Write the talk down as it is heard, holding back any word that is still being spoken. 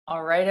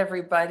All right,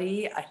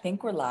 everybody. I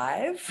think we're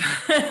live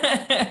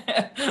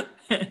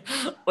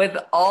with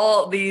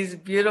all these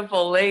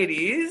beautiful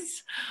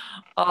ladies.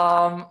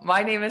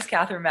 My name is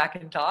Catherine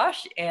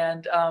McIntosh,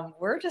 and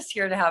we're just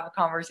here to have a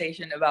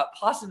conversation about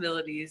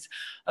possibilities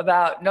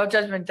about no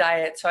judgment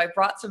diet. So I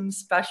brought some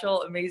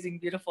special, amazing,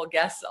 beautiful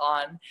guests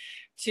on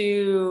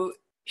to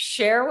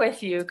share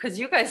with you, because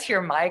you guys hear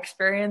my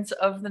experience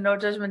of the no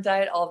judgment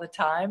diet all the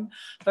time,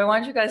 but I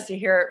want you guys to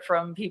hear it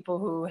from people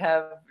who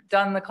have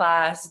done the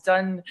class,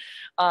 done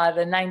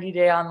the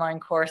 90-day online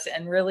course,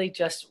 and really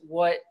just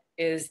what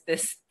is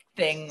this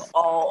thing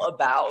all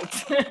about.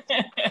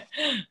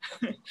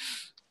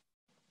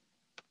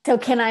 So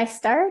can I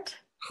start?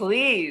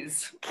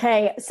 Please.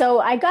 Okay, so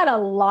I got a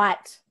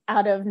lot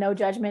out of No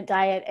Judgment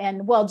Diet,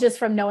 and well, just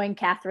from knowing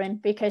Catherine,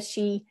 because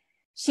she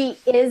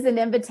is an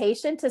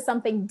invitation to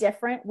something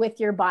different with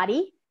your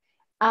body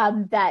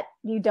that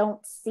you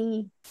don't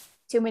see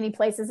too many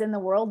places in the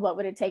world. What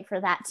would it take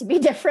for that to be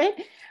different?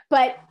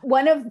 But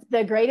one of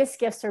the greatest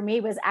gifts for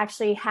me was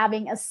actually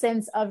having a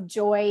sense of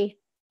joy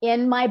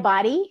in my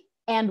body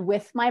and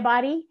with my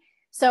body.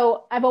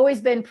 So I've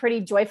always been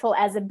pretty joyful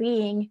as a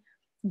being,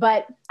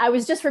 but I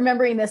was just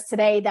remembering this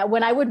today, that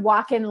when I would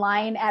walk in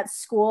line at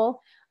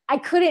school, I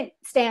couldn't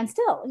stand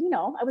still.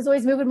 I was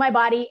always moving my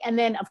body. And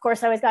then of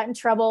course I always got in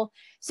trouble.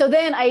 So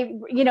then I,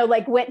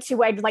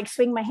 I'd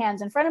swing my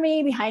hands in front of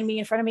me, behind me,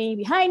 in front of me,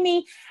 behind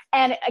me.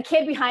 And a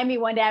kid behind me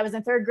one day, I was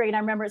in third grade, and I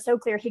remember it so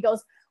clear. He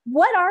goes,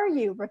 "What are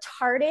you,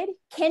 retarded?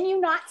 Can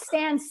you not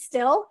stand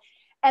still?"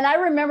 And I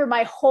remember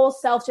my whole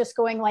self just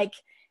going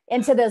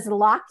into this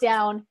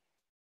lockdown.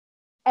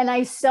 And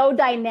I so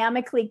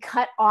dynamically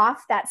cut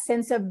off that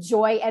sense of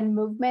joy and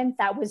movement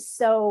that was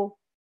so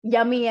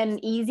yummy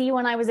and easy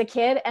when I was a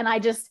kid. And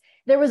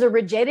there was a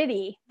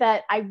rigidity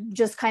that I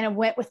just kind of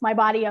went with my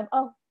body of,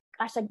 oh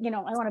gosh, I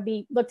don't want to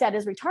be looked at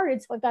as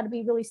retarded. So I've got to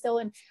be really still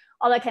and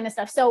all that kind of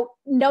stuff. So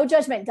No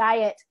Judgment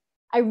Diet,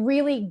 I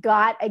really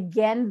got,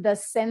 again, the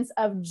sense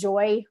of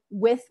joy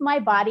with my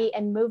body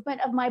and movement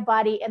of my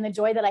body, and the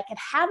joy that I could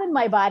have in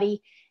my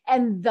body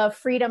and the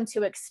freedom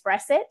to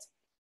express it.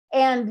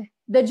 And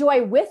the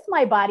joy with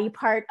my body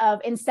part of,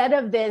 instead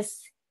of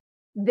this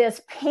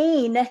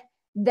pain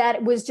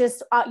that was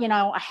just,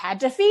 I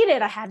had to feed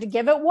it. I had to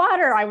give it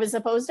water. I was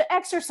supposed to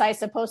exercise,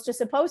 supposed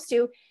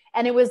to.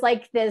 And it was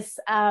like this,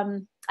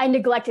 I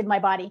neglected my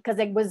body because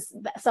it was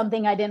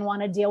something I didn't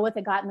want to deal with.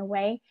 It got in the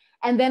way.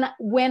 And then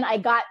when I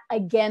got,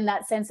 again,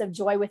 that sense of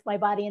joy with my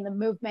body and the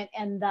movement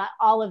and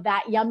all of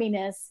that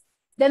yumminess,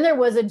 then there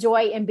was a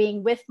joy in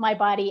being with my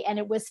body. And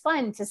it was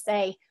fun to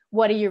say,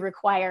 what do you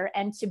require?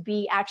 And to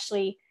be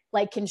actually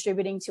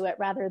contributing to it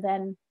rather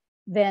than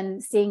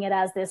seeing it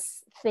as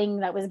this thing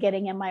that was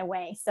getting in my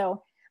way.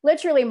 So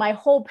literally my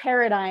whole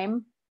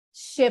paradigm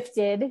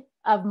shifted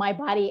of my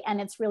body,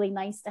 and it's really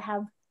nice to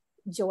have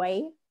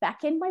joy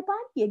back in my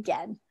body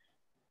again.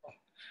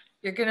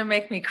 You're going to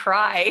make me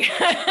cry.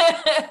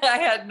 I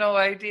had no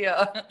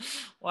idea.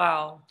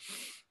 Wow.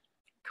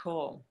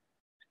 Cool.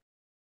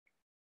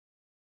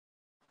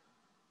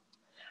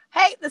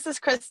 Hey, this is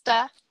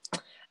Krista.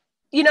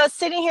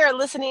 Sitting here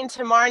listening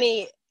to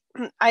Marnie,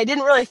 I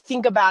didn't really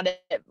think about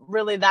it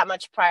really that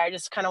much prior. I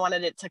just kind of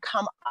wanted it to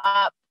come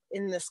up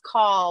in this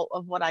call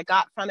of what I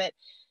got from it.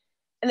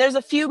 And there's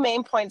a few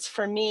main points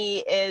for me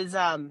is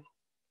I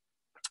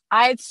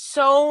had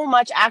so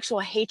much actual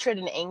hatred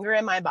and anger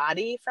in my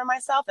body for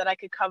myself that I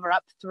could cover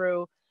up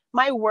through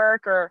my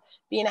work or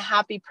being a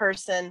happy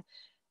person,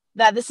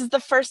 that this is the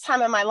first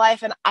time in my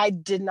life, and I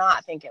did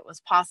not think it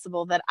was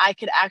possible, that I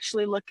could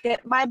actually look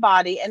at my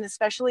body, and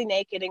especially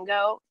naked, and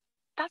go,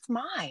 that's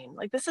mine.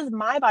 This is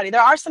my body.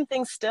 There are some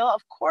things still,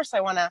 of course,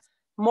 I want to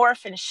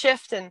morph and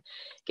shift and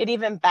get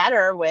even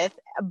better with,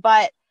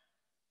 but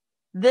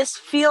this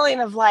feeling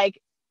of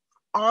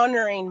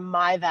honoring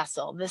my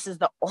vessel, this is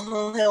the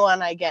only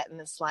one I get in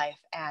this life,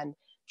 and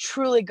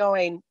truly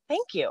going,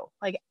 thank you.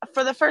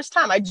 For the first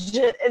time,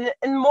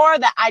 and more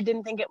that I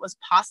didn't think it was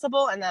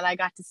possible, and that I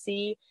got to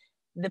see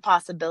the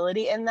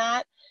possibility in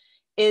that,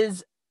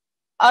 is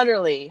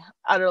utterly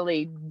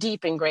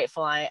deep and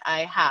grateful I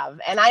have.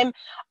 And I'm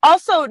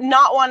also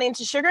not wanting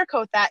to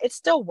sugarcoat that. It's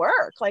still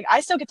work. I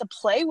still get to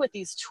play with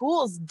these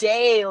tools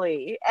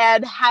daily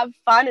and have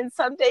fun, and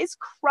some days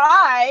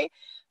cry.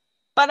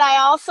 But I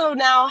also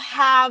now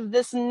have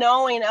this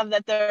knowing of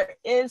that there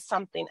is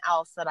something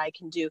else that I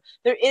can do.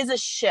 There is a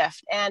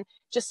shift, and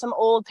just some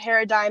old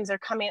paradigms are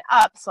coming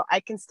up, so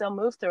I can still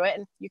move through it.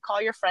 And you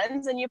call your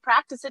friends and you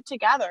practice it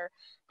together.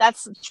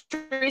 That's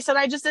Teresa and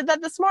I just did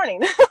that this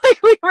morning.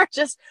 We were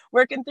just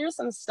working through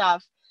some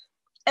stuff.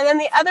 And then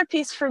the other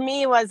piece for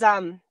me was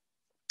a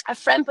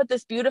friend put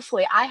this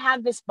beautifully. I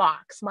have this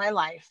box, my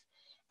life,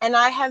 and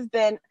I have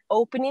been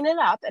opening it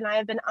up and I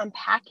have been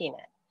unpacking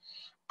it.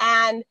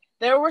 And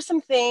there were some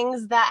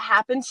things that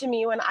happened to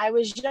me when I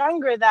was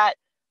younger that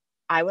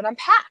I would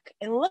unpack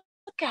and look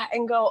at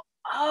and go,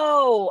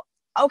 oh,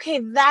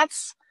 okay,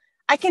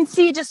 I can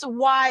see just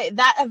why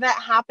that event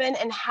happened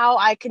and how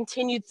I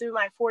continued through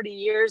my 40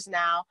 years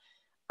now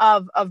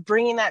of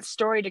bringing that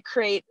story to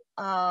create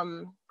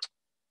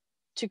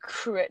to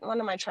create, what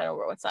am I trying to,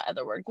 what's that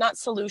other word? Not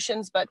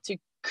solutions, but to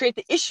create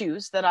the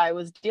issues that I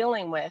was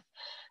dealing with,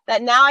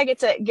 that now I get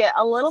to get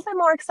a little bit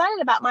more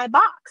excited about my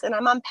box, and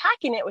I'm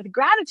unpacking it with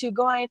gratitude,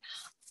 going,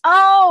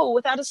 oh,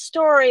 without a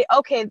story,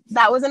 okay,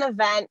 that was an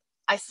event.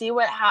 I see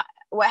what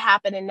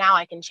happened, and now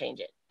I can change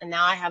it. And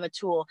now I have a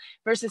tool,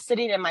 versus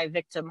sitting in my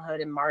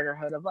victimhood and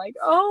martyrhood of like,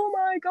 oh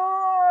my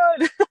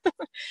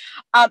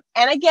God.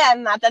 And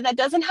again, not that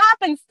doesn't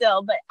happen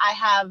still, but I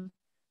have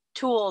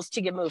tools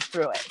to get moved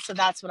through it. So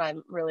that's what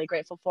I'm really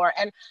grateful for.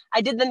 And I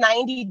did the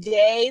 90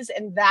 days,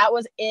 and that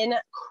was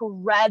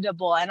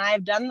incredible. And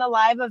I've done the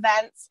live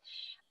events.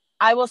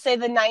 I will say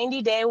the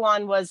 90-day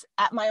one was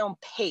at my own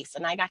pace,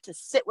 and I got to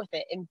sit with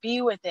it and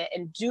be with it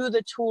and do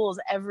the tools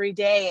every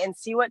day and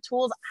see what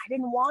tools I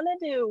didn't want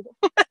to do,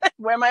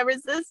 where my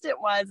resistance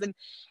was,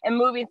 and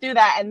moving through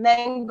that. And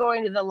then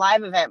going to the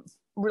live event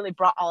really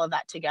brought all of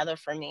that together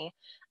for me,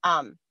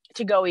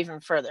 to go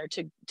even further,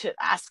 to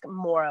ask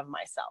more of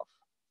myself.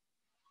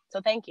 So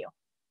thank you.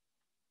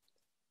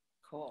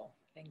 Cool.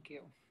 Thank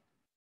you.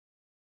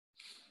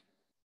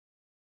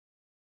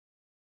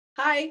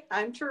 Hi,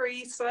 I'm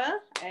Teresa,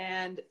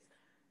 and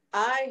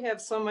I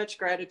have so much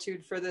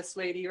gratitude for this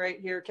lady right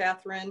here,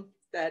 Catherine,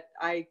 that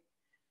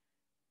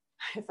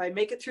if I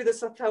make it through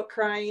this without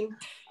crying.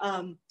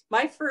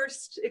 My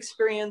first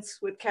experience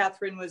with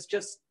Catherine was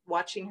just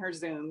watching her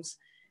Zooms,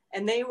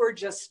 and they were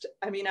just,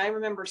 I mean, I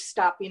remember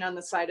stopping on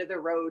the side of the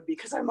road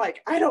because I'm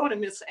like, I don't want to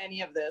miss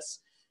any of this.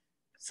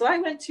 So I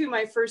went to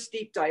my first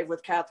deep dive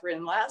with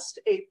Catherine last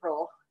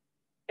April,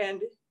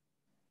 and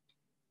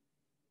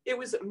it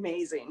was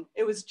amazing.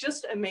 It was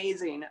just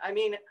amazing. I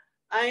mean,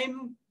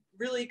 I'm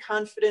really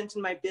confident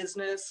in my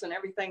business and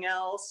everything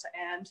else.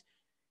 And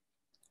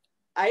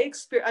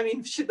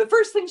the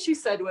first thing she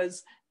said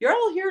was, you're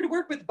all here to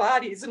work with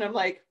bodies. And I'm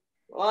like,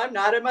 well, I'm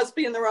not. I must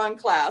be in the wrong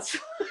class.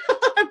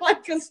 I'm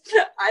like, because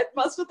I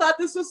must have thought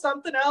this was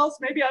something else.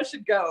 Maybe I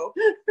should go.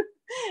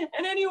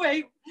 And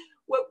anyway,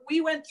 what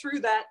we went through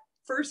that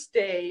first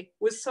day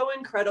was so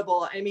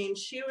incredible. I mean,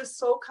 she was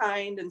so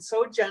kind and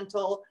so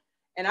gentle.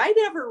 And I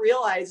never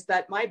realized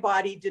that my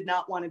body did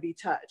not want to be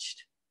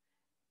touched.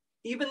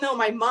 Even though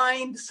my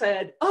mind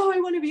said, oh, I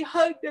want to be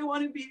hugged, I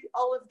want to be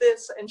all of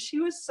this. And she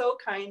was so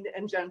kind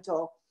and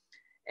gentle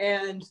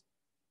and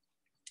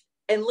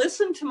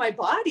listened to my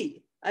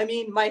body. I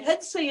mean, my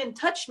head's saying,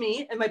 touch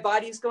me, and my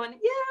body's going,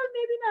 yeah,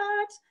 maybe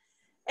not.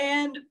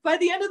 And by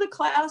the end of the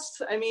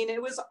class, I mean,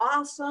 it was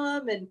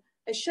awesome. And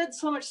I shed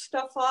so much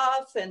stuff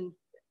off. And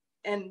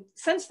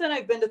since then,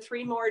 I've been to 2 or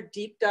 3 more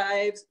deep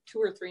dives.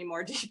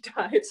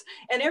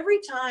 And every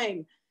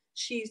time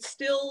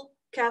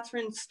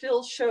Catherine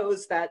still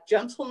shows that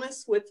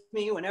gentleness with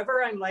me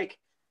whenever I'm like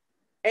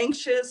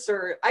anxious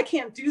or I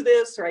can't do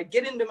this, or I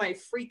get into my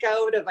freak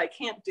out of I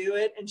can't do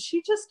it. And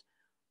she just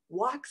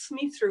walks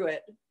me through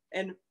it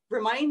and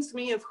reminds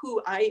me of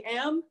who I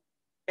am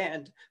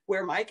and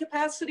where my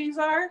capacities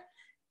are.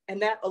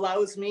 And that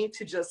allows me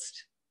to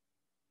just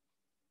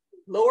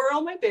lower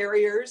all my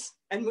barriers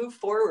and move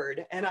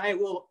forward. And I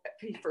will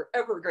be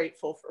forever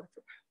grateful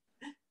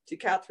to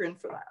Catherine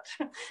for that.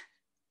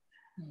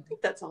 I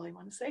think that's all I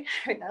want to say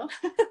right now.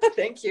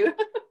 Thank you.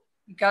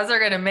 You guys are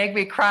going to make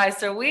me cry.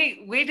 So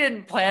we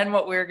didn't plan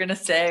what we were going to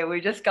say. We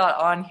just got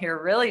on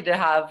here really to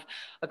have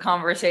a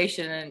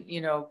conversation. And,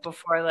 you know,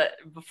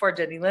 before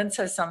Jenny Lynn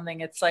says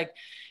something, it's like,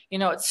 you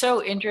know, it's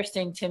so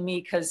interesting to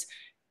me because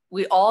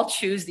we all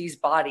choose these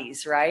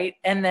bodies, right?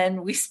 And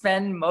then we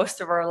spend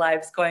most of our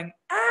lives going,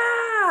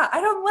 I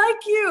don't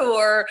like you,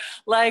 or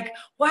like,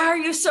 why are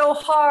you so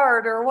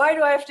hard? Or why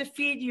do I have to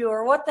feed you?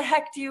 Or what the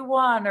heck do you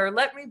want? Or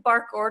let me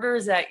bark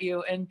orders at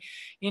you. And,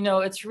 you know,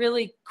 it's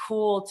really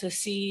cool to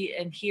see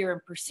and hear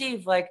and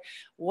perceive, like,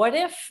 what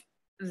if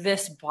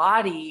this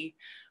body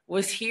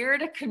was here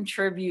to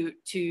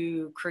contribute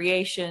to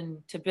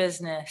creation, to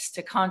business,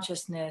 to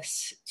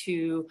consciousness,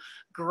 to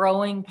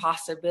growing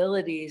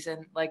possibilities,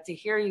 and like to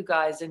hear you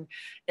guys and,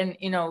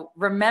 you know,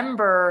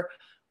 remember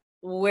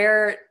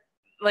where,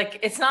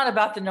 like, it's not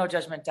about the no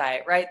judgment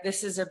diet, right?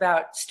 This is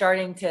about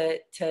starting to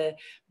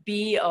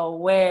be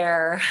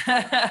aware.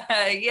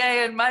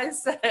 Yay, and my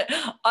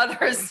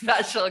other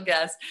special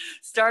guest,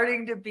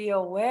 starting to be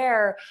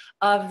aware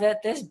of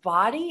that this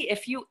body,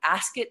 if you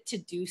ask it to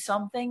do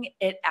something,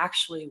 it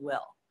actually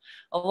will.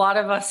 A lot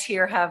of us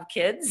here have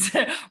kids,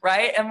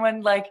 right? And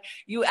when like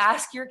you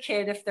ask your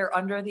kid if they're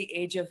under the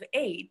age of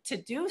 8 to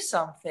do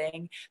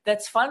something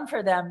that's fun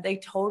for them, they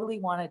totally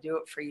want to do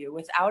it for you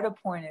without a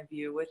point of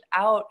view,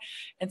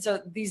 and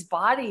so these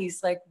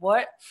bodies, like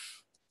what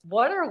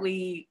are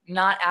we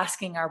not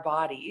asking our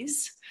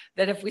bodies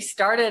that if we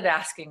started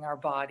asking our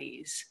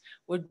bodies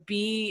would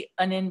be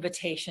an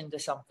invitation to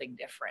something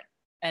different?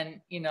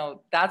 And, you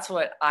know, that's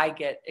what I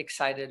get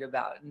excited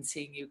about, and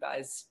seeing you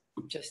guys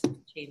just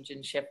change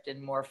and shift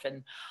and morph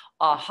and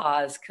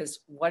ahas, because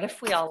what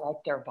if we all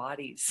liked our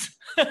bodies?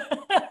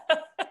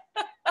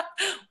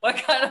 What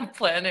kind of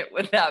planet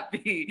would that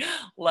be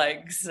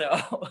like?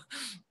 So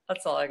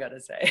that's all I gotta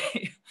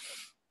say.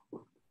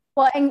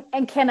 Well,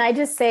 and can I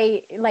just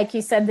say, like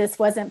you said, this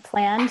wasn't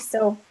planned.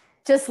 So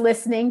just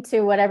listening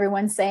to what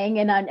everyone's saying,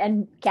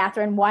 and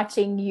Catherine,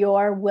 watching you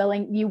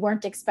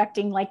weren't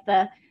expecting like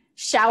the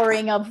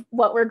showering of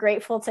what we're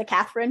grateful to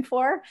Catherine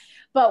for,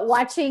 but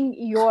watching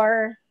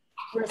your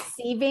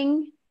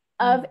receiving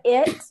of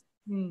it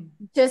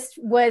just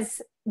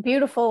was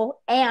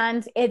beautiful.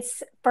 And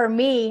it's, for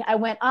me, I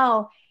went,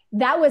 oh,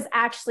 that was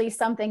actually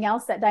something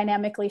else that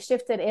dynamically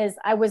shifted. Is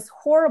I was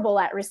horrible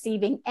at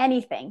receiving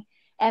anything.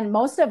 And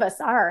most of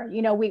us are,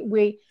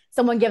 we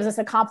someone gives us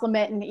a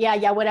compliment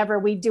and whatever,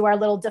 we do our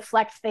little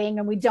deflect thing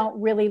and we don't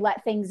really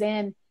let things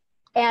in.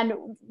 And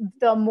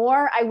the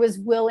more I was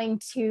willing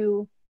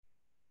to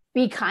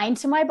be kind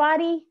to my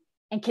body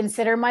and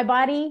consider my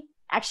body,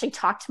 actually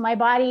talk to my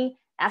body,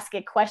 ask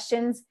it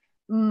questions,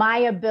 my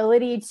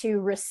ability to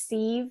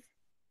receive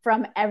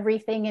from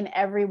everything and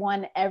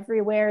everyone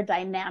everywhere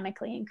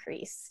dynamically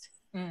increased.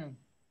 You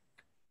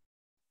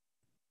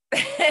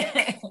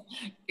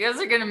guys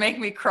are going to make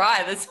me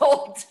cry this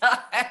whole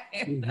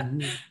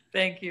time.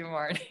 Thank you,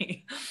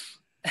 Marty.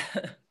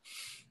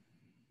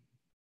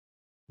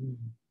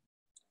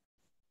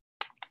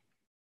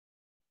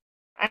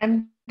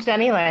 I'm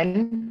Jenny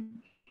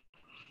Lynn.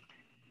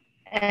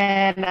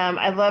 And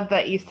I love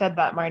that you said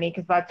that, Marnie,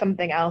 because that's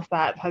something else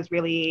that has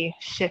really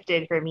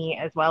shifted for me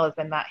as well, as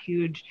been that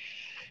huge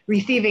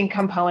receiving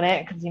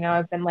component. Because,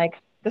 I've been like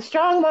the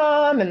strong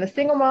mom and the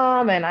single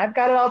mom, and I've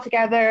got it all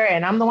together,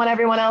 and I'm the one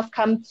everyone else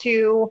comes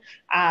to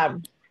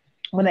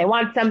when they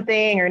want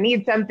something or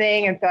need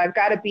something. And so I've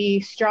got to be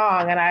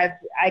strong, and I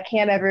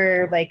can't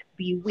ever like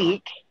be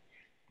weak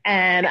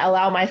and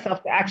allow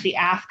myself to actually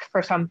ask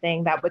for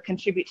something that would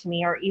contribute to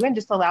me, or even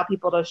just allow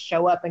people to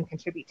show up and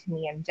contribute to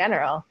me in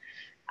general,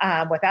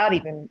 without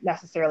even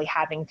necessarily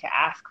having to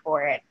ask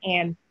for it.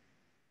 And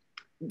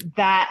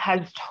that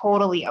has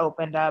totally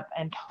opened up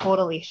and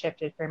totally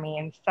shifted for me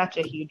in such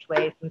a huge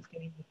way since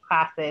getting these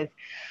classes.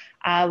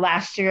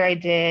 Last year I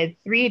did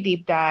 3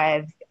 deep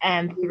dives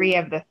and 3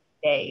 of the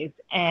days.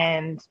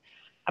 And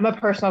I'm a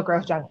personal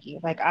growth junkie.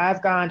 Like,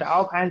 I've gone to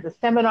all kinds of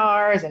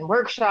seminars and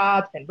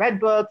workshops and read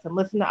books and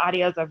listened to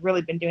audios. I've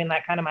really been doing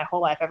that kind of my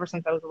whole life, ever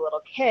since I was a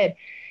little kid.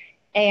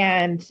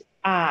 And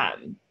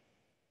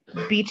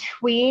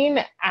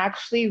between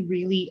actually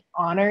really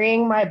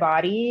honoring my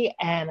body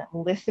and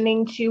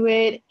listening to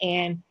it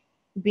and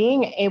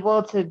being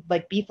able to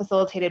like be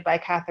facilitated by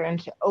Catherine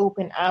to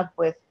open up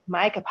with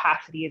my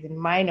capacities and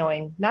my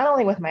knowing, not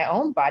only with my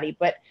own body,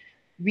 but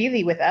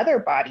really with other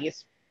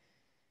bodies,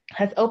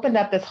 has opened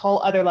up this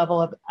whole other level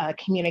of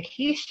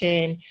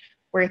communication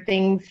where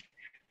things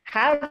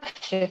have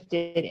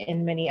shifted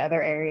in many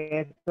other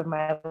areas of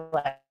my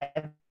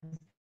life,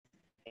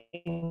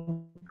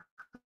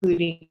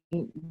 including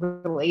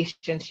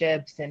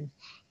relationships and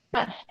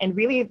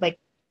really like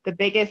the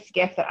biggest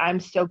gift that I'm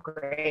still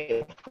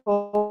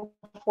grateful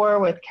for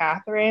with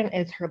Catherine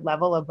is her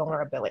level of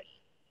vulnerability.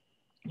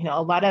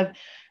 A lot of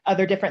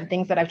other different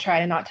things that I've tried,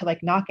 and not to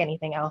like knock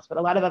anything else, but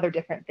a lot of other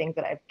different things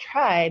that I've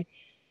tried,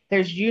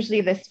 there's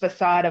usually this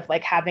facade of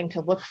like having to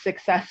look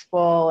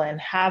successful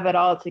and have it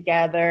all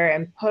together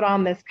and put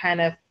on this kind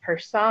of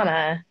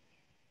persona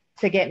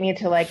to get me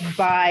to like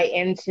buy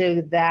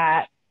into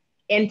that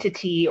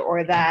entity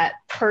or that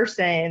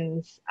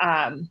person's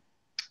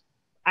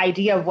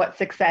idea of what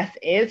success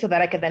is, so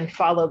that I could then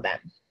follow them.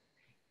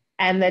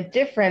 And the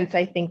difference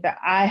I think that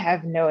I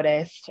have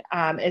noticed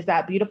is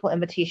that beautiful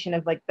invitation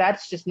of like,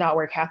 that's just not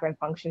where Catherine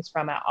functions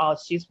from at all.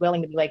 She's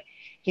willing to be like,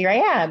 here I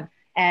am.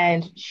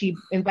 And she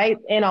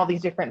invites in all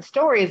these different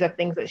stories of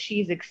things that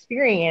she's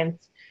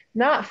experienced,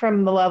 not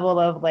from the level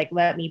of like,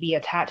 let me be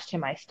attached to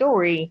my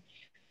story,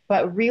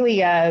 but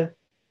really of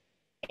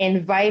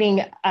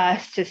inviting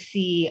us to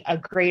see a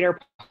greater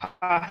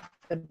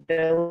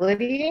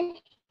possibility,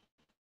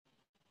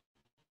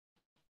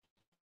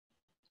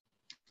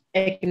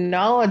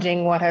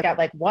 acknowledging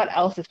what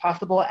else is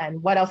possible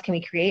and what else can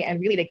we create,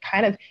 and really to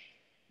kind of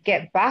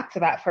get back to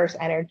that first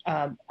energy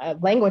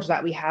language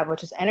that we have,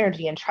 which is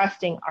energy, and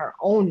trusting our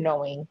own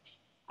knowing,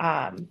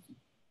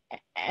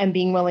 and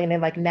being willing to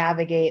like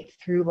navigate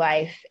through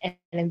life and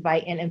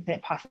invite in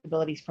infinite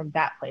possibilities from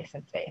that place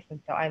and space. And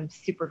so I'm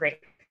super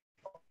grateful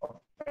for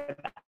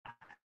that.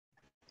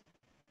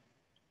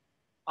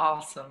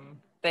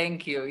 Awesome.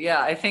 Thank you. Yeah,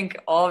 I think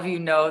all of you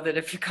know that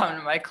if you come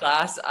to my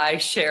class, I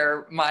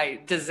share my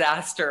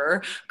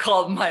disaster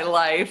called my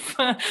life,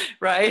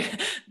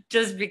 right?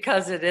 Just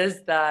because it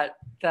is that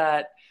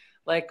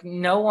like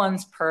no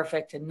one's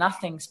perfect and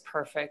nothing's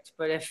perfect.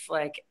 But if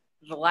like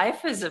the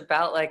life is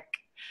about like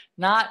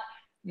not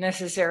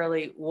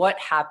necessarily what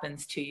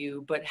happens to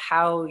you, but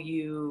how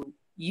you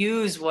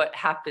use what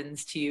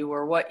happens to you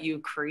or what you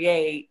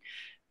create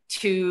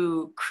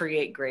to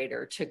create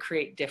greater, to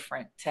create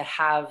different, to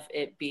have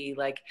it be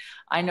like,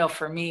 I know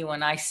for me,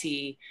 when I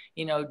see,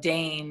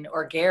 Dane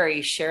or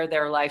Gary share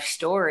their life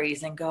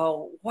stories and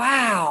go,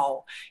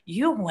 wow,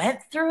 you went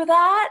through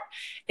that.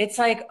 It's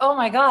like, oh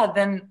my God,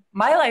 then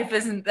my life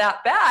isn't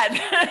that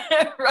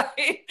bad.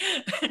 Right.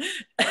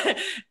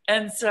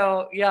 And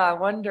so, yeah, I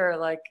wonder,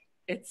 like,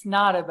 it's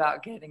not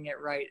about getting it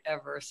right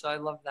ever. So I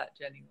love that,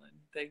 Jenny Lynn.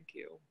 Thank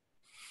you.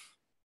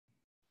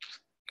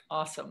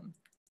 Awesome.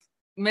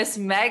 Miss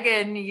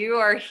Megan, you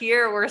are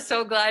here. We're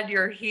so glad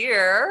you're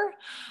here.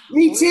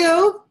 Me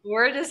too.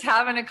 We're just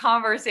having a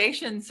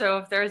conversation. So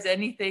if there's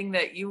anything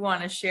that you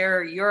want to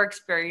share your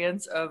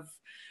experience of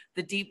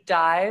the deep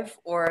dive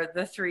or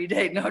the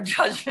 3-day no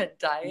judgment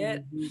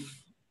diet.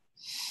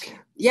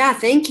 Yeah,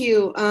 thank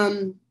you.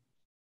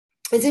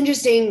 It's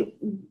interesting.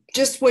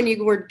 Just when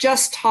you were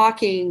just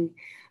talking,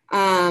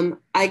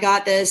 I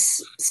got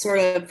this sort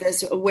of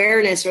this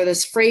awareness, or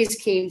this phrase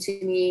came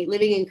to me: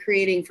 living and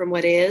creating from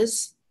what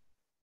is.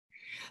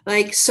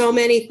 Like so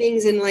many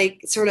things in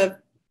like sort of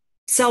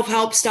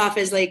self-help stuff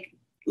is like,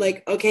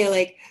 okay,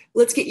 like,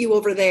 let's get you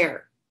over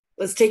there.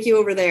 Let's take you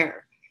over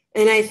there.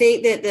 And I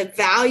think that the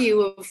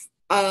value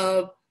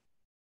of,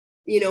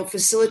 you know,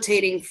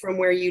 facilitating from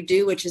where you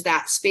do, which is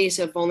that space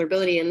of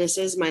vulnerability. And this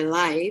is my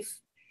life,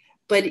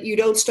 but you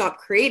don't stop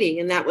creating.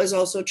 And that was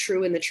also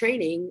true in the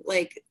training.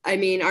 Like, I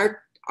mean,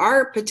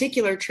 our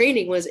particular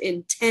training was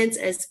intense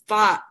as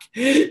fuck,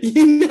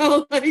 you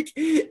know, like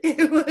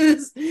it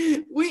was,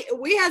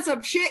 we had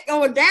some shit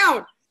going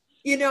down,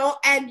 you know,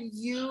 and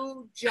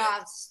you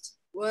just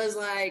was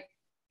like,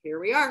 here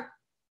we are.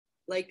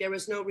 Like there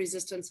was no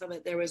resistance of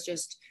it. There was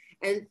just,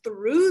 and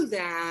through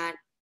that,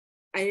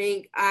 I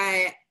think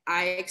I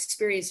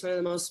experienced one of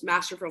the most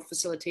masterful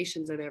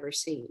facilitations I've ever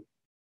seen.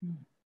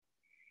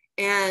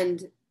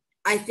 And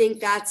I think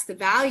that's the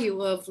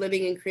value of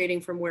living and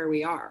creating from where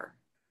we are.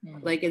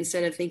 Like,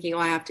 instead of thinking, oh,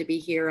 I have to be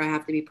here, I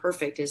have to be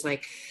perfect, is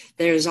like,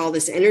 there's all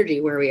this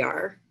energy where we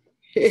are.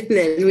 And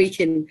then we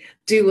can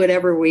do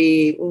whatever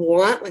we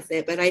want with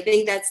it. But I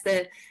think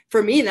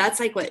for me, that's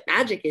like what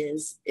magic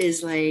is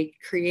like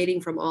creating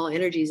from all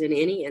energies and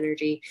any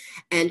energy,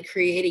 and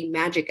creating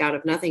magic out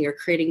of nothing, or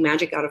creating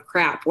magic out of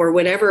crap, or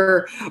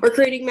whatever, or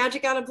creating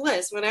magic out of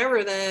bliss,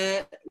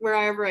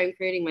 wherever I'm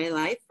creating my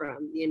life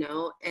from, you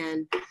know.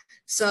 And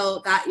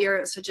so that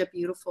you're such a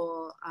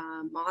beautiful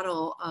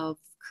model of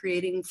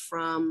creating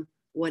from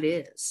what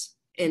is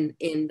in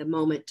the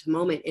moment to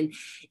moment. And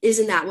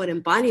isn't that what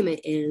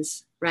embodiment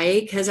is,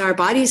 right? Because our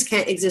bodies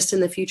can't exist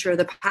in the future or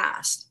the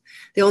past.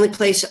 The only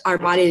place our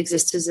body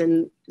exists is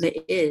in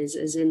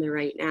the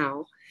right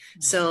now.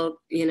 So,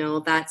 you know,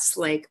 that's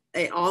like,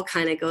 it all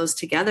kind of goes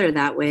together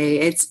that way.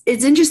 It's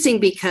interesting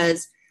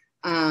because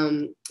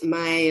one of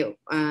my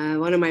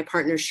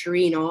partners,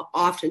 Shireen,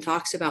 often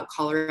talks about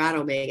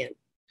Colorado Megan.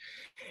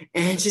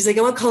 And she's like,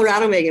 I want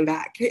Colorado Megan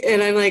back.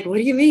 And I'm like, what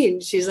do you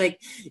mean? She's like,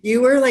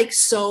 you were like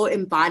so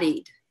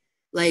embodied.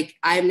 Like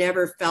I've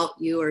never felt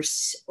you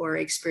or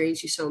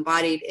experienced you so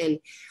embodied. And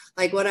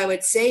like, what I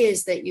would say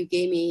is that you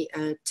gave me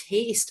a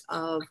taste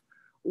of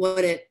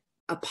what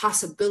a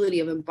possibility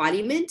of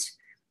embodiment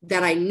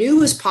that I knew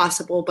was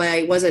possible, but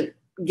I wasn't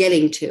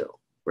getting to.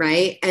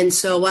 Right. And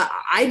so what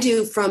I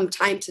do from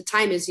time to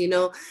time is, you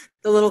know,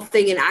 the little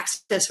thing in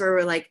Access where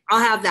we're like,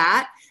 I'll have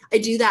that. I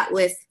do that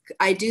with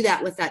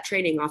that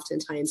training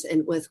oftentimes,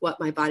 and with what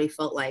my body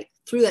felt like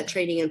through that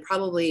training. And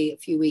probably a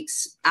few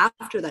weeks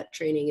after that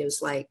training, it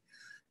was like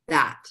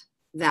that,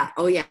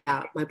 oh yeah,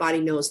 my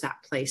body knows that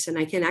place, and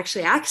I can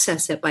actually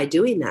access it by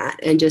doing that,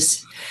 and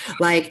just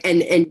like,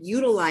 and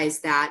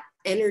utilize that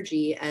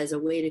energy as a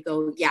way to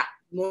go, yeah,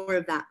 more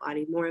of that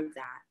body, more of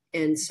that.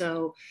 And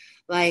so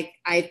like,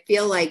 I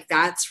feel like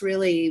that's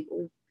really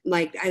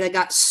like, I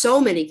got so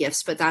many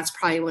gifts, but that's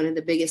probably one of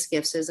the biggest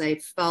gifts is I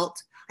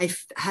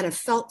had a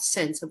felt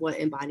sense of what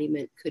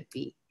embodiment could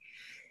be.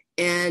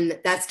 And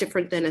that's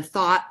different than a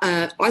thought.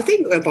 I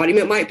think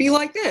embodiment might be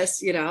like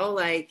this, you know,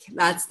 like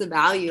that's the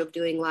value of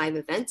doing live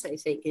events, I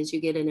think, is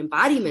you get an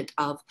embodiment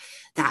of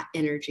that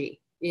energy,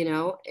 you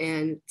know?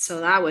 And so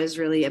that was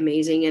really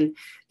amazing. And,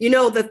 you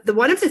know, the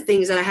one of the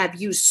things that I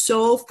have used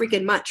so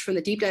freaking much from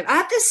the deep dive, I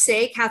have to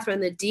say, Catherine,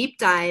 the deep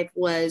dive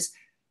was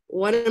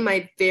one of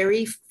my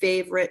very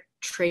favorite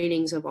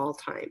trainings of all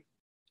time.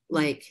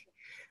 Like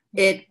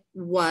it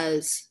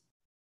was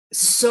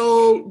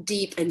so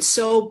deep and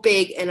so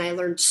big, and I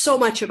learned so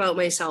much about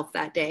myself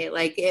that day.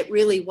 Like it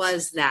really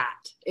was that.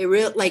 It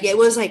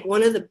was like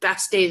one of the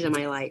best days of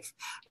my life.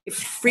 I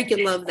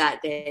freaking love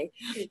that day,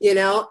 you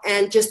know,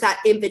 and just that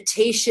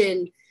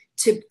invitation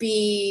to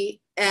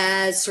be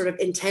as sort of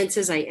intense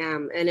as I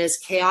am and as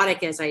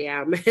chaotic as I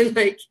am, and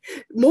like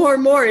more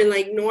and more. And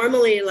like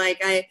normally,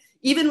 like I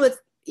even with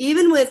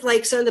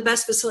like some of the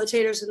best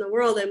facilitators in the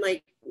world, I'm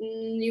like,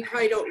 you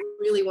probably don't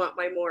really want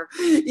my more,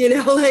 you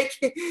know, like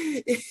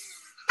I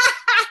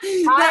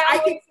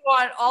always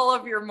want all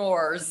of your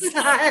mores.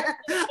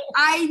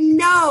 I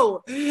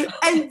know.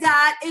 And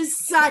that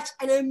is such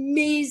an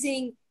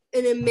amazing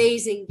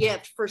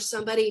gift for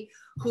somebody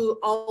who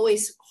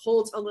always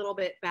holds a little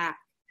bit back.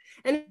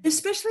 And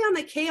especially on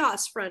the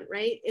chaos front,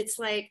 right? It's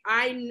like,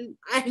 I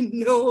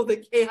know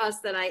the chaos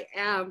that I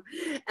am.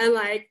 And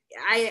like,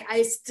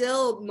 I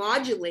still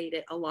modulate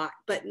it a lot,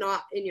 but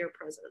not in your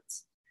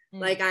presence.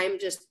 Like I'm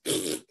just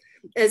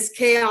as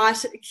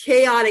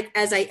chaotic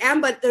as I am,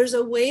 but there's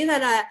a way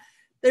that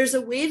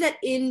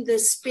in the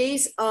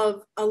space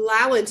of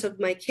allowance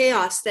of my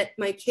chaos, that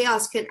my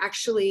chaos can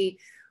actually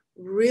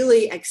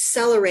really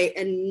accelerate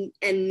and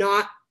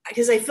not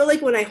because I feel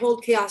like when I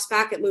hold chaos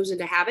back, it moves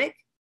into havoc.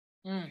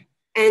 Mm.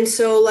 And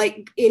so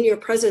like in your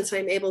presence,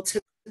 I'm able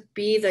to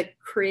be the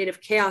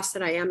creative chaos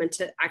that I am and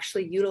to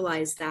actually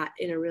utilize that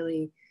in a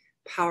really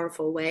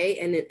powerful way.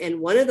 And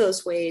one of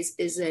those ways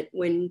is that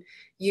when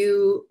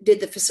you did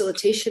the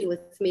facilitation with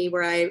me,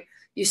 where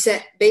you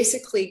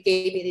basically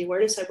gave me the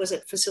awareness, I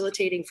wasn't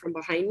facilitating from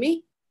behind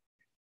me.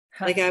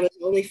 Like I was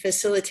only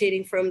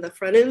facilitating from the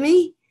front of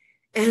me,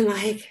 and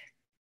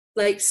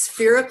like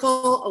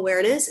spherical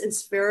awareness and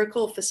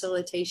spherical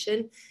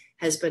facilitation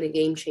has been a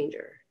game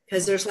changer.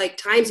 Because there's like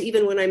times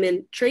even when I'm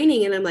in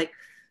training and I'm like,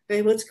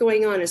 hey, what's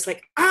going on? It's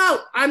like,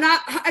 oh, I'm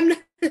not, I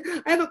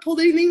haven't pulled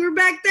anything from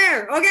back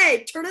there.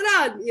 Okay, turn it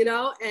on, you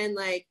know? And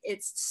like,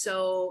 it's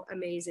so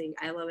amazing.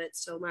 I love it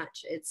so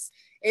much.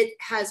 It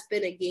has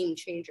been a game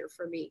changer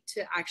for me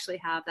to actually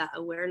have that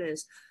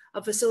awareness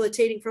of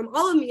facilitating from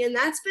all of me. And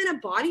that's been a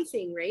body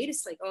thing, right?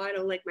 It's like, oh, I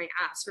don't like my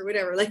ass or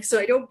whatever. Like, so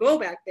I don't go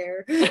back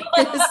there. Don't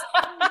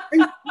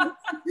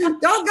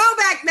go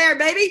back there,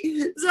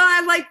 baby. So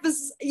I'm like,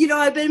 you know,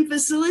 I've been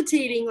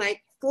facilitating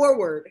like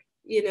forward,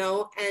 you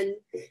know, and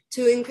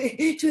to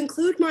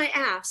include my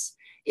ass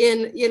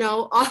in, you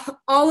know,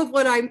 all of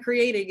what I'm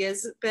creating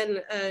has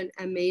been an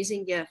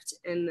amazing gift.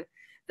 And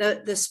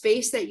the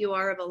space that you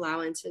are of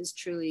allowance is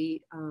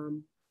truly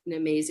an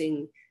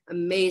amazing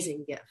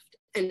gift.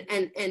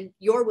 And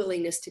your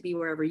willingness to be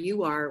wherever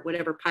you are,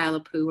 whatever pile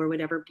of poo or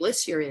whatever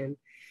bliss you're in,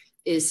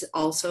 is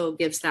also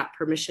gives that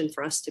permission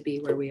for us to be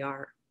where we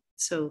are.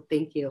 So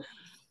thank you.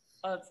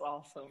 That's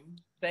awesome.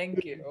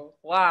 Thank you.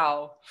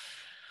 Wow.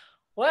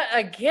 What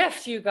a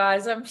gift, you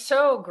guys. I'm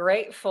so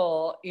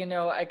grateful. You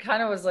know, I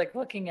kind of was like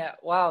looking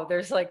at, wow,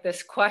 there's like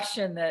this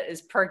question that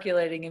is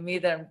percolating in me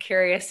that I'm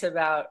curious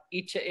about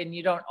each, and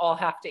you don't all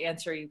have to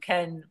answer, you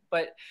can,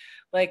 but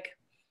like,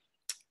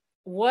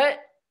 what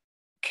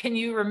can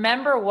you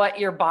remember what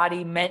your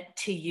body meant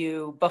to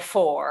you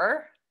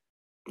before?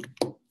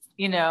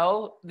 You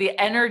know, the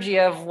energy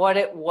of what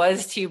it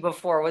was to you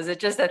before. Was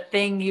it just a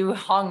thing you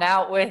hung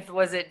out with?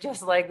 Was it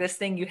just like this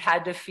thing you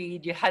had to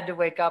feed, you had to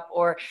wake up,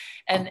 or,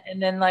 and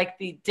then like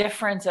the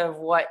difference of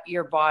what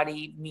your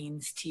body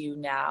means to you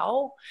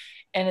now.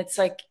 And it's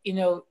like, you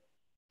know,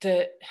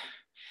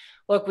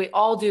 look, we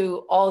all do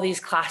all these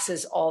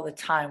classes all the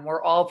time.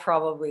 We're all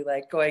probably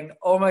like going,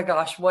 oh my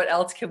gosh, what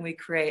else can we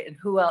create? And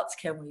who else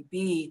can we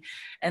be?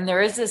 And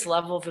there is this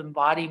level of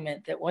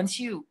embodiment that once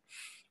you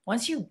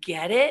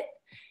get it,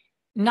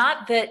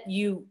 not that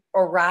you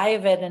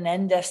arrive at an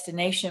end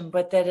destination,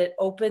 but that it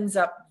opens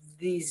up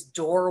these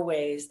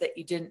doorways that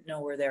you didn't know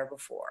were there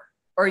before,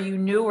 or you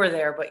knew were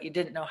there, but you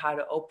didn't know how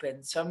to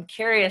open. So I'm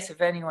curious if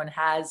anyone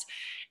has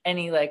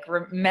any like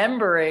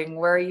remembering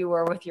where you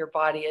were with your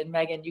body. And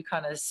Megan, you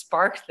kind of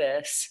sparked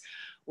this,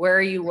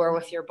 where you were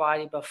with your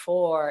body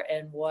before,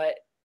 and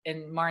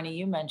Marnie,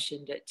 you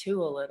mentioned it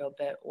too a little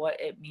bit,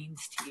 what it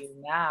means to you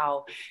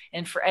now.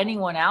 And for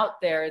anyone out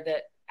there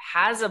that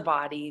has a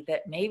body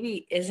that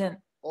maybe isn't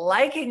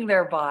liking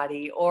their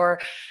body, or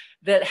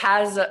that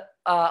has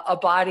a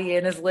body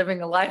and is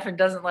living a life and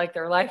doesn't like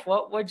their life,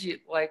 what would you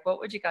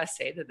guys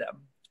say to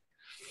them?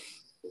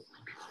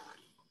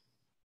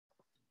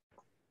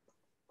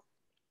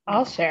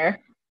 I'll share.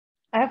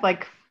 I have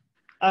like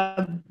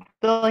a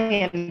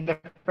billion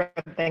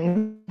different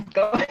things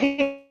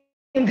going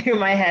through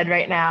my head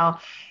right now.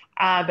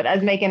 But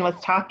as Megan was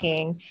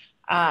talking,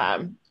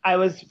 I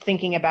was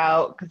thinking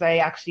about, because I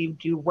actually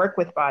do work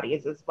with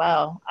bodies as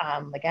well,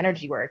 like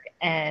energy work.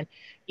 And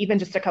even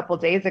just a couple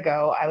of days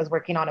ago, I was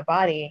working on a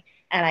body,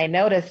 and I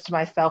noticed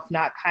myself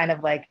not kind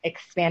of like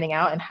expanding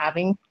out and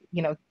having,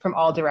 you know, from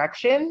all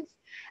directions.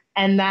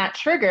 And that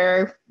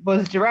trigger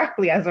was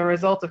directly as a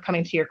result of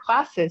coming to your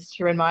classes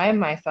to remind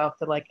myself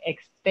to like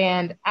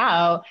expand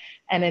out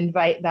and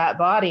invite that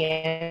body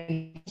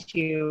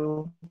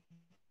into,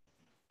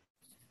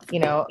 you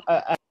know,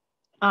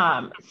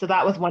 so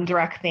that was one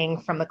direct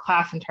thing from the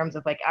class in terms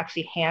of like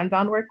actually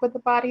hands-on work with the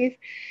bodies.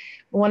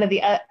 One of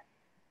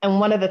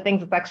the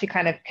things that's actually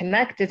kind of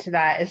connected to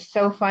that is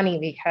so funny,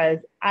 because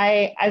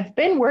I've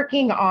been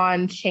working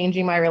on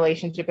changing my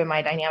relationship and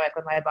my dynamic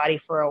with my body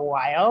for a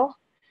while.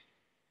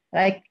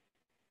 Like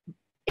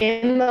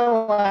in the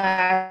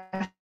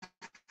last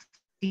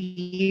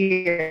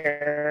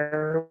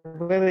year,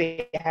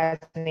 really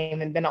hasn't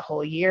even been a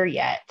whole year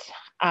yet,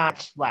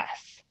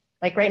 less.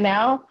 Like right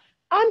now,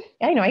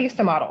 I used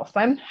to model, so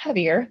I'm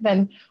heavier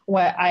than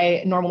what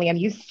I normally am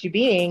used to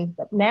being.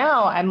 But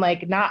now I'm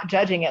like not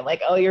judging it,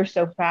 like, oh, you're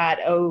so fat.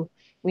 Oh,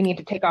 we need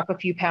to take off a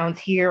few pounds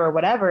here or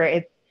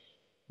whatever.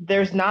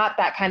 There's not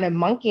that kind of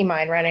monkey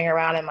mind running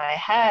around in my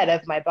head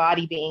of my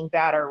body being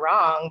bad or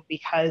wrong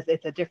because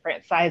it's a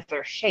different size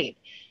or shape.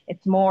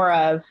 It's more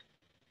of,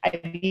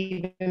 I've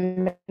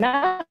even been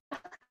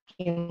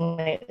asking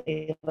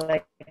lately,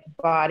 like,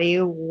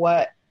 body,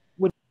 what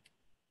would,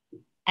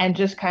 and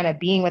just kind of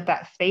being with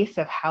that space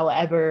of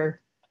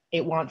however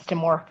it wants to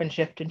morph and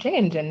shift and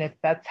change. And if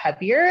that's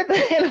heavier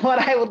than what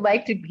I would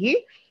like to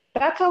be,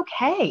 that's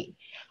okay.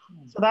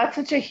 So that's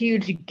such a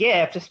huge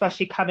gift,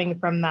 especially coming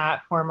from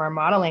that former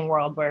modeling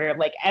world where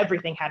like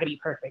everything had to be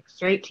perfect,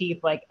 straight teeth,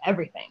 like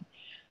everything.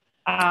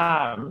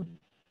 But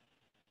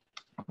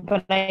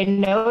I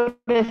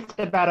noticed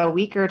about a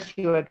week or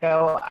two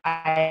ago,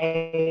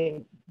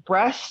 I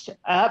brushed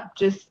up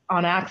just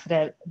on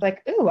accident,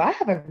 like, ooh, I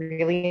have a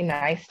really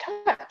nice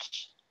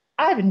touch.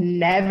 I've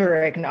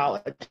never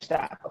acknowledged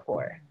that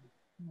before.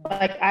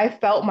 Like, I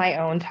felt my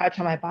own touch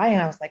on my body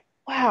and I was like,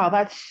 wow,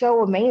 that's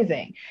so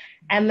amazing.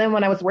 And then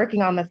when I was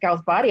working on this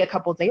gal's body a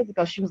couple of days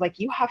ago, she was like,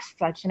 you have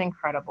such an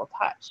incredible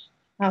touch.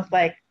 And I was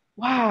like,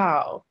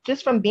 wow,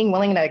 just from being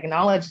willing to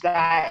acknowledge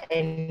that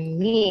in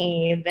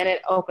me, then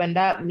it opened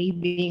up me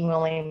being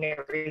willing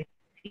to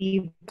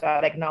receive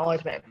that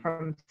acknowledgement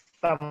from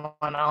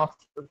someone else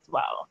as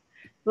well.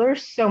 So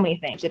there's so many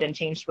things that didn't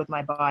change with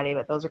my body,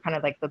 but those are kind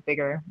of like the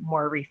bigger,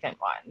 more recent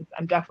ones.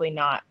 I'm definitely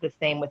not the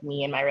same with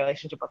me and my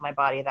relationship with my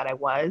body that I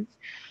was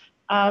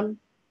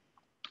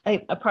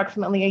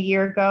approximately a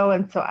year ago.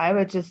 And so I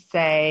would just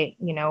say,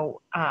 you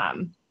know,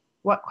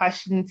 what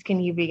questions can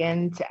you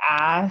begin to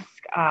ask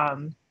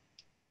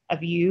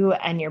of you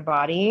and your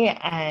body?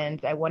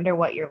 And I wonder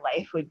what your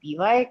life would be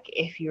like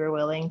if you were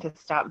willing to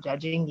stop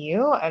judging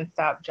you and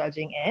stop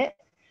judging it.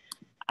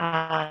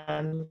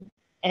 And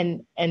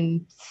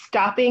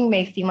stopping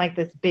may seem like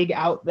this big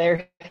out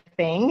there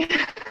thing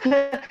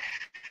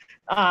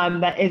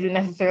that isn't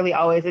necessarily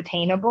always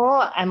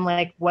attainable. And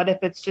like, what if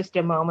it's just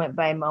a moment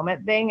by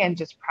moment thing and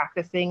just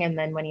practicing? And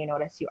then when you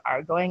notice you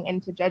are going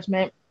into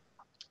judgment,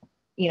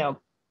 you know,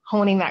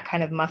 honing that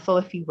kind of muscle,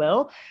 if you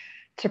will,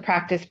 to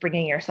practice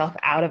bringing yourself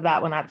out of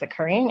that when that's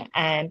occurring.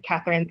 And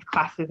Catherine's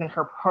classes and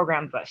her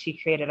programs that she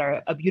created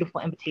are a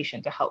beautiful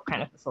invitation to help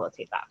kind of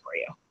facilitate that for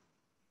you.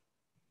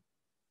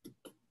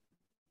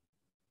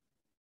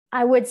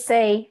 I would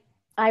say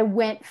I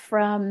went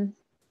from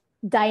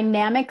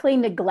dynamically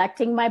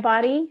neglecting my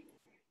body.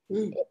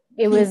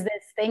 It was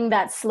this thing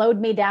that slowed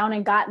me down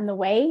and got in the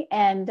way,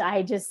 and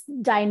I just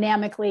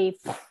dynamically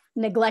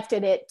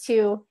neglected it,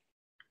 to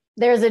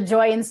there's a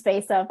joy in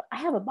space of I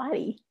have a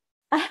body.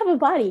 I have a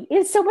body.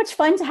 It's so much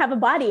fun to have a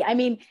body. I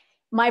mean,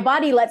 my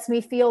body lets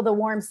me feel the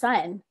warm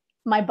sun.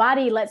 My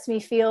body lets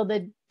me feel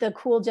the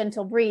cool,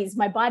 gentle breeze.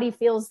 My body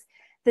feels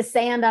the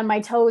sand on my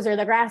toes or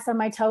the grass on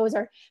my toes,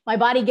 or my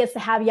body gets to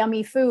have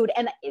yummy food.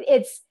 And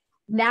it's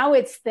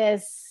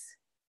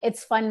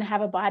fun to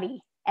have a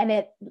body, and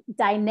it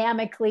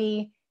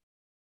dynamically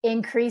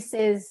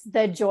increases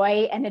the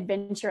joy and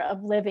adventure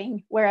of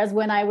living. Whereas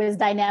when I was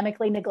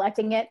dynamically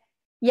neglecting it,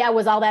 yeah,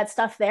 was all that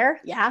stuff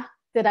there? Yeah.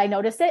 Did I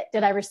notice it?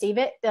 Did I receive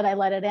it? Did I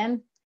let it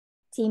in?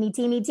 Teeny,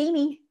 teeny,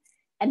 teeny.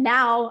 And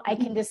now I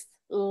can just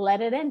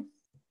let it in.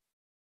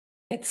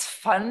 It's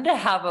fun to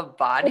have a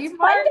body. It's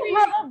fun to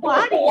have a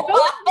body.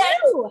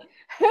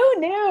 Who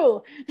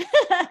knew?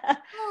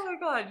 Oh my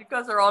God, you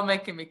guys are all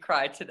making me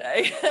cry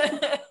today.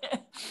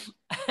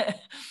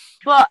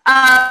 Well,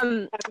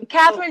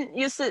 Catherine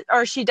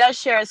she does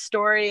share a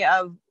story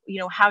of, you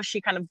know, how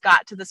she kind of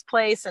got to this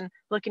place and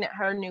looking at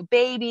her new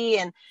baby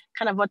and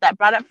kind of what that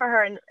brought up for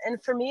her. And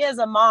for me as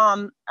a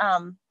mom, I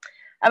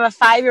have a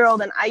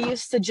 5-year-old, and I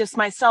used to just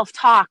myself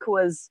talk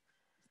was,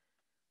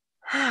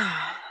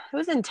 it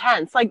was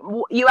intense. Like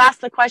you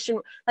asked the question,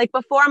 like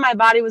before my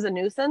body was a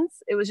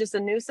nuisance. It was just a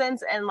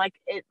nuisance. And like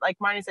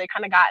Marnie said, it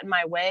kind of got in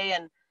my way,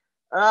 and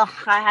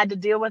I had to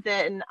deal with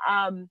it. And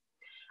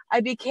I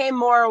became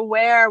more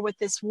aware with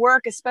this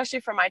work, especially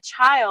for my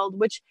child,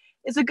 which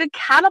is a good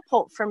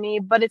catapult for me,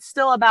 but it's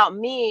still about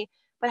me,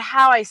 but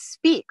how I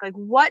speak, like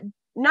what,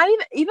 not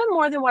even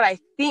more than what I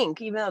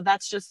think, even though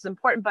that's just as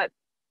important, but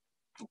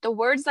the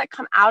words that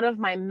come out of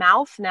my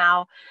mouth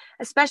now,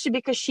 especially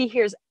because she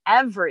hears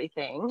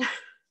everything.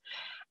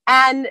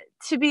 And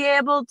to be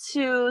able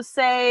to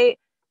say,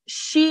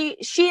 she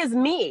is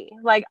me,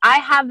 like I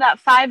have that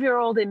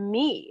 5-year-old in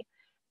me.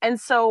 And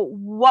so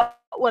what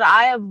would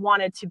I have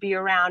wanted to be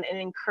around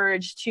and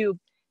encouraged to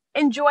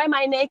enjoy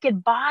my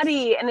naked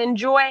body and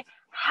enjoy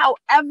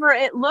however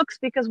it looks,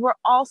 because we're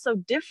all so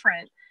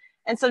different.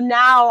 And so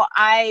now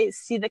I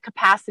see the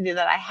capacity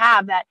that I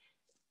have, that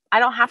I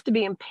don't have to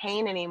be in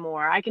pain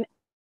anymore. I can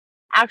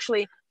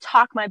actually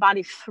talk my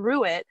body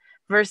through it,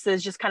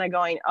 versus just kind of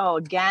going, oh,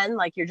 again,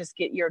 like you're just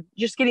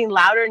getting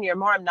louder and you're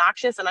more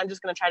obnoxious, and I'm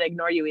just going to try to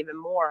ignore you even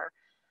more.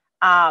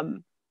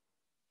 And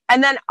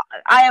then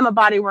I am a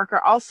body worker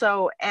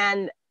also,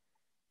 and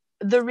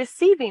the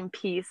receiving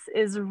piece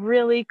is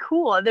really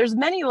cool. There's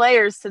many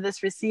layers to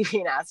this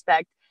receiving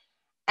aspect,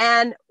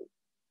 and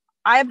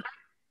I've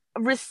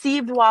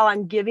received while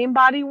I'm giving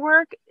body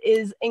work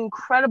is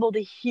incredible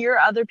to hear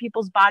other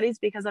people's bodies,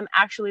 because I'm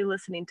actually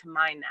listening to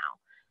mine now.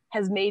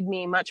 Has made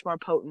me much more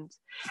potent.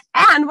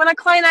 And when a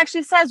client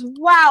actually says,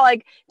 wow,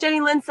 like Jenny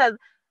Lynn said,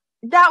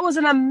 that was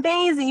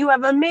you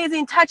have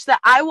amazing touch, that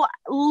I will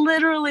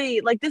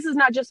literally, like, this is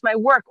not just my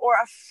work, or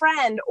a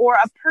friend or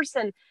a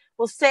person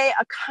will say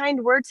a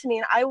kind word to me,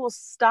 and I will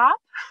stop.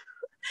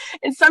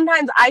 And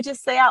sometimes I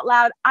just say out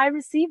loud, I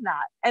receive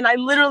that. And I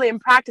literally am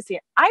practicing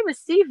it. I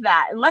receive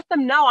that, and let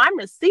them know I'm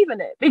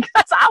receiving it,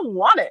 because I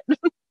want it.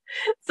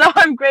 So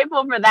I'm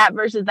grateful for that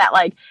versus that,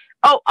 like,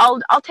 oh,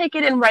 I'll take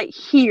it in right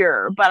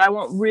here, but I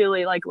won't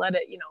really like let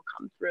it,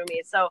 come through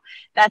me. So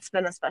that's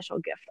been a special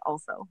gift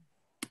also.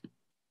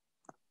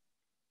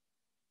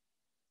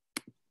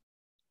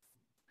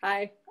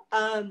 Hi.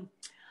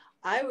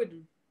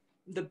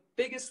 The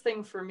biggest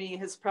thing for me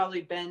has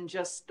probably been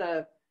just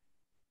the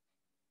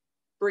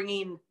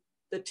bringing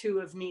the two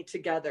of me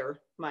together,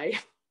 my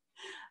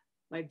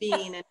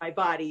being and my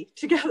body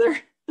together.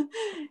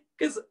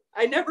 Because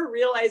I never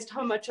realized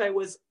how much I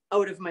was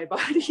out of my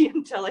body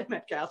until I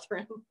met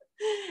Catherine.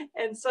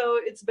 And so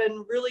it's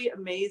been really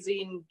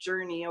amazing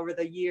journey over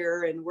the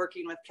year and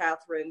working with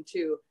Catherine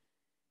to,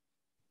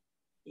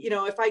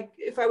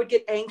 if I would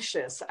get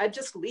anxious, I'd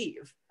just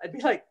leave. I'd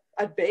be like,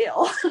 I'd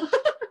bail.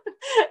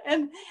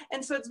 and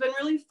so it's been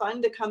really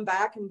fun to come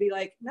back and be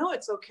like, no,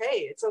 it's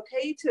okay. It's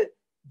okay to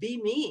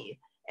be me.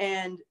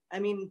 And I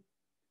mean,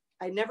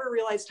 I never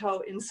realized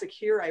how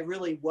insecure I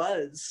really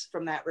was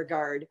from that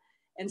regard.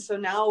 And so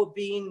now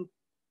being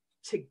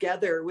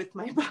together with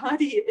my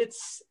body,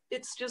 it's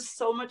just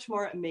so much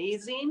more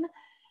amazing.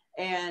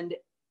 And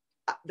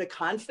the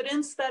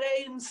confidence that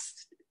I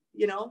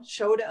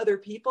show to other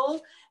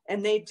people,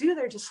 and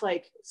they're just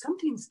like,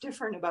 something's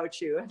different about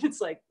you. And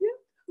it's like, yeah,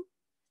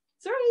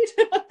 it's all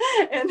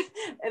right.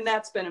 and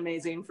that's been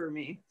amazing for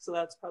me. So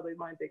that's probably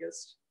my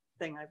biggest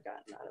thing I've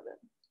gotten out of it.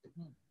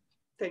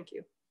 Thank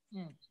you.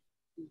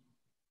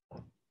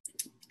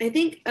 I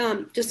think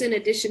just in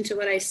addition to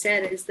what I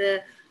said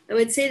I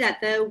would say that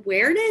the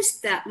awareness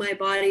that my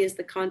body is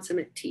the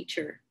consummate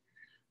teacher.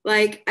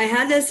 Like I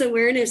had this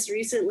awareness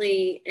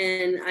recently,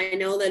 and I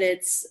know that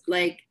it's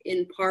like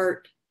in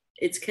part,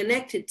 it's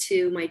connected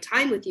to my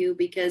time with you,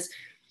 because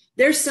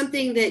there's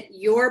something that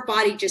your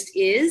body just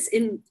is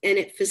and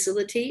it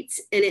facilitates,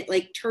 and it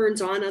like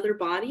turns on other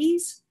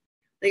bodies.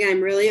 Like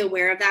I'm really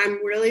aware of that.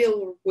 I'm really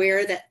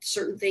aware that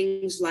certain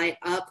things light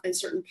up and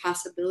certain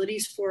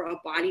possibilities for a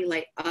body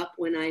light up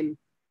when I'm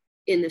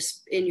in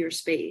your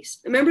space.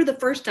 Remember the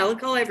first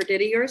telecall I ever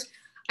did of yours?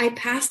 I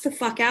passed the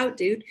fuck out,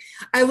 dude.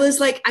 I was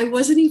like, I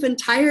wasn't even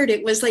tired.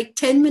 It was like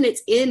 10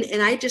 minutes in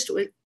and I just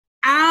went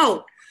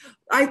out.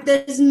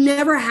 That's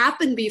never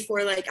happened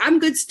before. Like, I'm a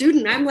good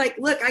student. I'm like,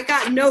 look, I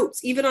got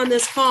notes even on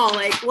this call.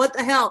 Like, what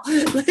the hell?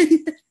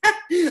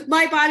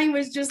 My body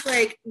was just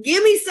like,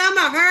 give me some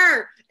of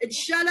her and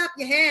shut up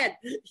your head.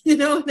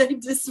 And I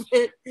just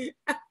went,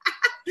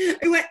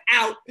 I went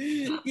out,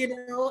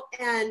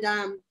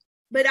 and,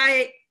 but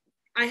I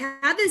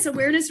had this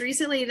awareness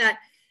recently that,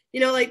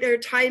 like there are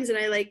times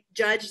that I like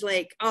judge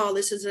like, oh,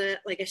 this is I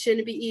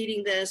shouldn't be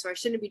eating this, or I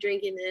shouldn't be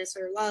drinking this,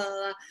 or la, la,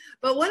 la.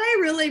 But what I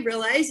really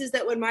realize is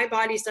that when my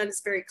body's done,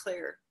 it's very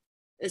clear.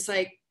 It's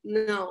like,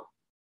 no,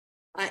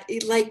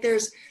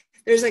 there's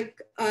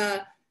like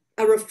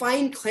a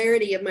refined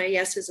clarity of my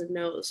yeses and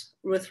nos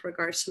with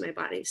regards to my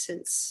body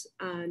since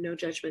No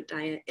Judgment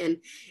Diet. And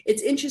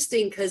it's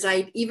interesting because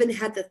I even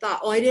had the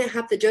thought, I didn't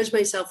have to judge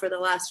myself for the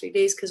last 3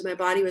 days because my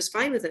body was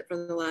fine with it for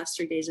the last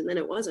 3 days, and then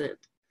it wasn't.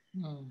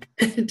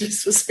 It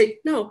just was like,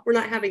 no, we're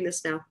not having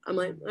this now. I'm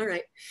like, all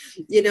right,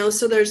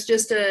 so there's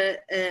just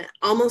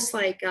almost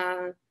like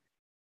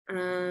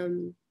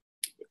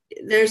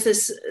there's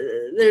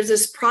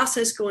this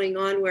process going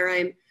on where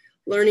I'm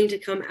learning to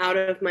come out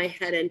of my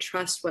head and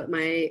trust what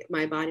my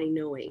body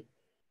knowing,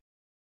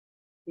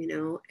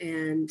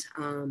 and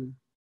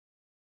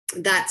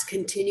that's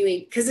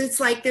continuing, because it's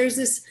like there's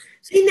this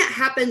thing that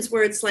happens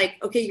where it's like,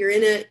 okay, you're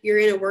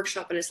in a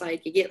workshop and it's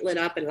like you get lit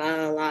up and la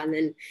la la, and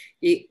then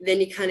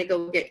you kind of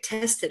go get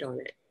tested on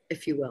it,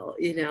 if you will,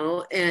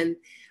 and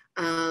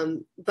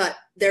but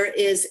there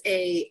is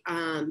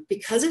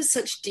because it's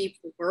such deep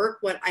work,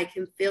 what I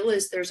can feel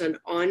is there's an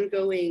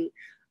ongoing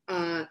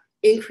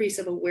increase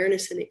of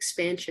awareness and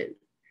expansion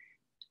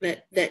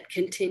that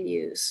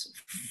continues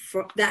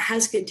that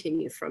has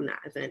continued from that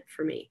event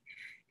for me.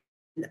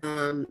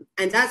 And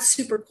that's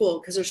super cool,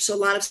 because there's a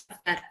lot of stuff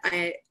that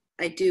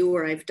I do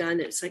or I've done.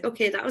 It's like,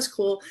 okay, that was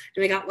cool,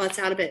 and I got lots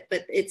out of it,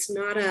 but it's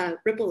not a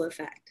ripple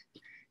effect.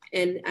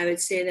 And I would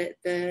say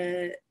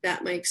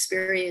that my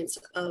experience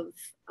of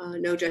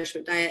No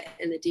Judgment Diet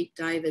and the deep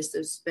dive is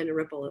there's been a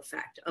ripple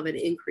effect of an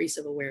increase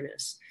of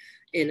awareness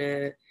and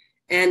a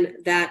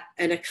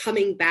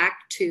coming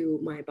back to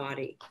my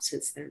body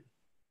since then.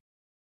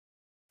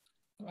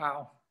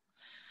 Wow.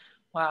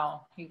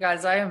 You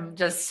guys, I am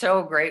just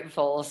so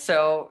grateful.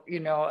 So,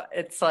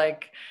 it's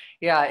like,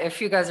 yeah,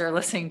 if you guys are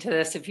listening to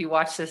this, if you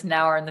watch this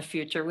now or in the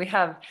future, we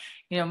have,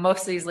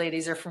 most of these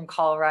ladies are from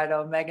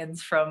Colorado.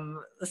 Megan's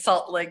from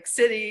Salt Lake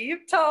City,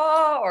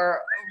 Utah,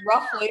 or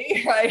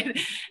roughly, right?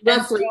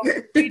 Roughly.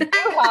 So we do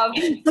have.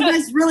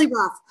 Sometimes really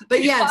rough,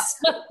 but yes.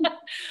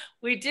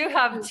 We do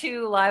have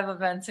 2 live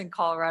events in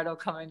Colorado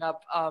coming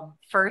up,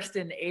 first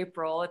in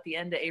April, at the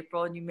end of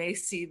April, and you may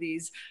see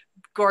these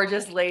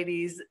gorgeous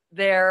ladies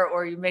there,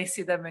 or you may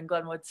see them in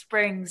Glenwood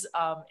Springs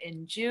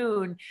in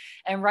June.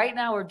 And right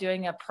now we're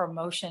doing a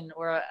promotion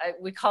where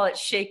we call it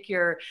Shake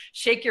Your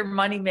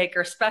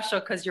Moneymaker Special,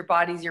 because your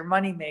body's your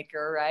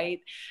moneymaker, right?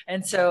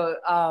 And so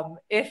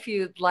if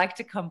you'd like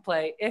to come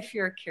play, if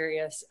you're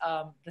curious,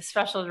 the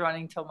special is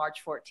running till March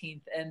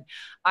 14th. And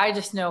I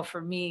just know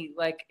for me,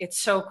 like, it's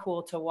so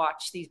cool to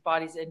watch these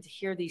bodies and to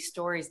hear these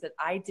stories that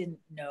I didn't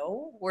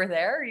know were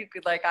there. You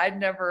could, like, I'd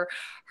never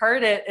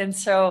heard it. And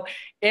so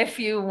if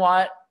you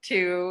want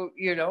to,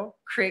 you know,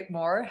 create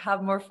more,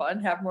 have more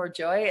fun, have more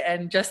joy,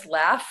 and just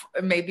laugh,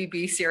 maybe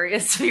be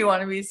serious if you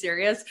want to be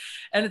serious.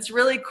 And it's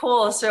really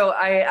cool. So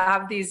I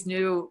have these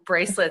new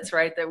bracelets,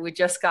 right, that we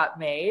just got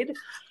made.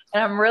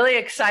 And I'm really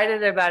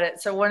excited about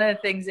it. So one of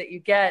the things that you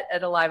get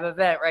at a live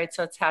event, right?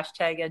 So it's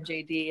hashtag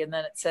NJD, and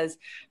then it says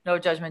No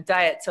Judgment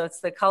Diet. So it's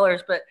the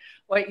colors. But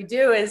what you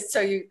do is,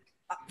 so you,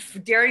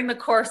 during the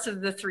course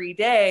of the 3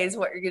 days,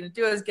 what you're going to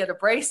do is get a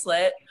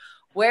bracelet,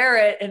 wear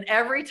it, and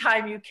every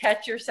time you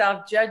catch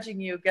yourself judging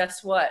you,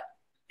 guess what?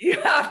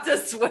 You have to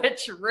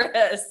switch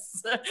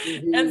wrists.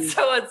 Mm-hmm. And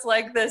so it's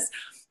like this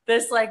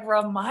like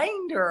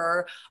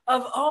reminder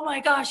of, oh my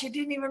gosh, I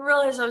didn't even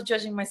realize I was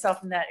judging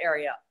myself in that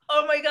area.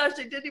 Oh my gosh,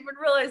 I didn't even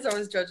realize I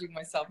was judging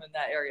myself in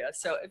that area.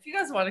 So if you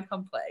guys want to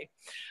come play,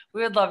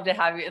 we would love to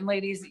have you. And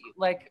ladies,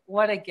 like,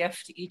 what a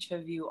gift each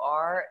of you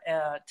are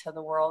to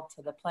the world,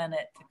 to the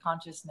planet, to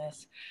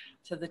consciousness,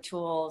 to the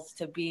tools,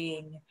 to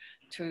being,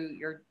 to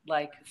your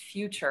like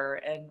future,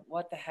 and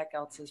what the heck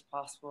else is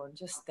possible. And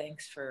just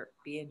thanks for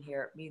being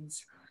here. It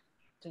means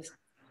just,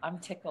 I'm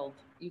tickled.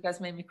 You guys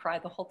made me cry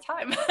the whole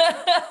time.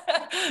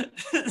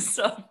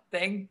 So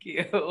thank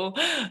you.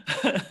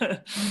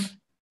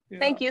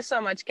 Thank you so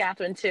much,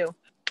 Catherine, too.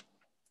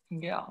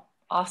 Yeah,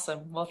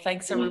 awesome. Well,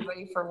 thanks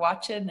everybody for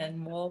watching,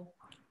 and we'll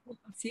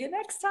see you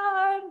next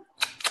time.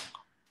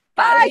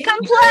 Bye. Come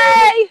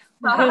play.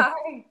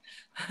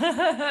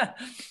 Bye.